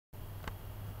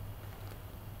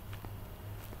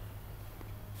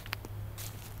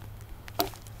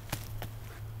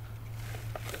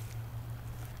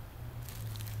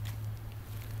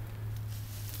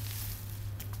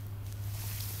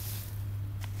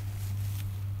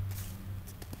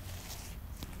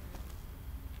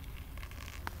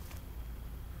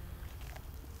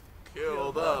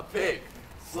Kill the pig,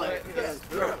 slit his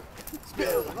throat,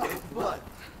 spill his blood.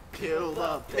 Kill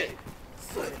the pig,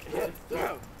 slit his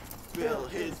throat, spill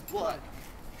his blood.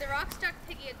 The rock struck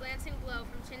Piggy a glancing blow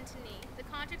from chin to knee. The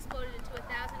conch exploded into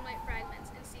 1,000 white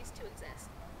fragments and ceased to exist.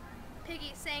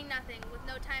 Piggy, saying nothing, with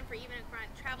no time for even a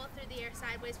grunt, traveled through the air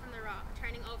sideways from the rock,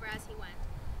 turning over as he went.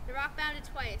 The rock bounded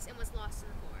twice and was lost in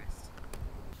the forest.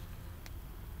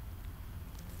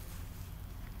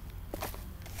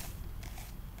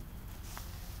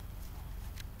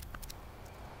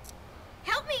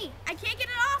 Help me! I can't get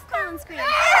it off, Colin screamed. He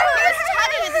was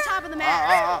tugging at the top of the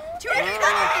mast. 2 or 3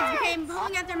 other kids came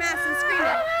pulling at their masts and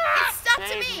screaming, "It's stuck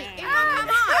to me! It won't come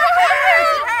off! It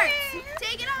hurts! It hurts!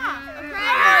 Take it off!" A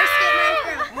cry burst at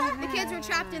my throat. The kids were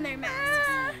trapped in their masks.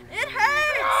 It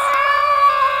hurts!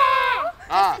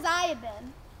 Just as I had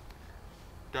been.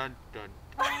 Dun dun.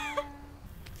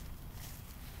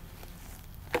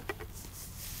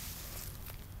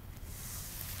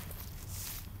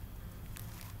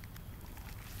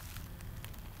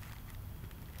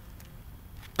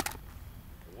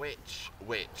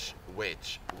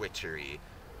 Witchery,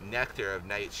 nectar of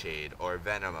nightshade or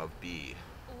venom of bee.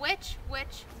 Witch,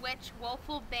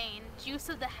 woeful bane, juice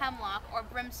of the hemlock or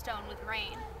brimstone with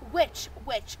rain. Witch,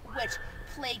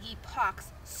 plaguey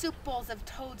pox, soup bowls of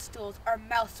toadstools or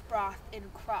mouse broth in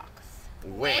crocks.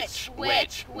 Witch,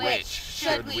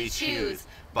 should we choose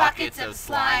buckets of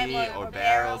slimy or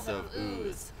barrels of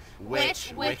ooze?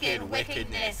 Which wicked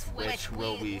wickedness, which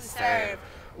will we serve?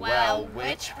 Well,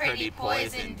 which pretty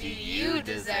poison do you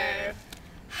deserve?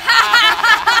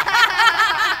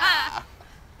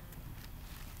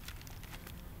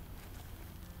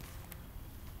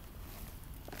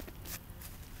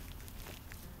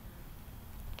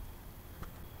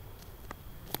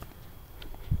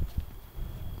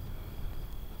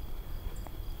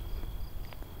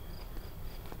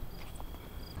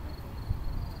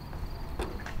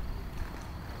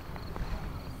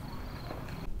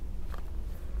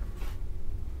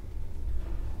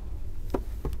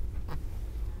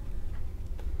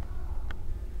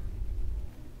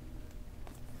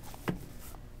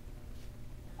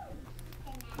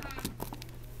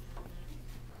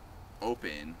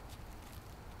 Open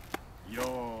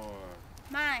your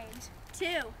Mind. 2.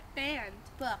 Band.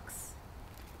 Books.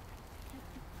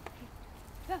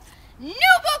 New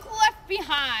book left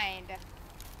behind.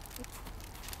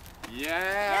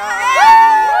 yeah.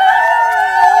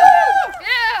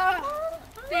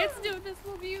 Dance to this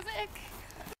little music.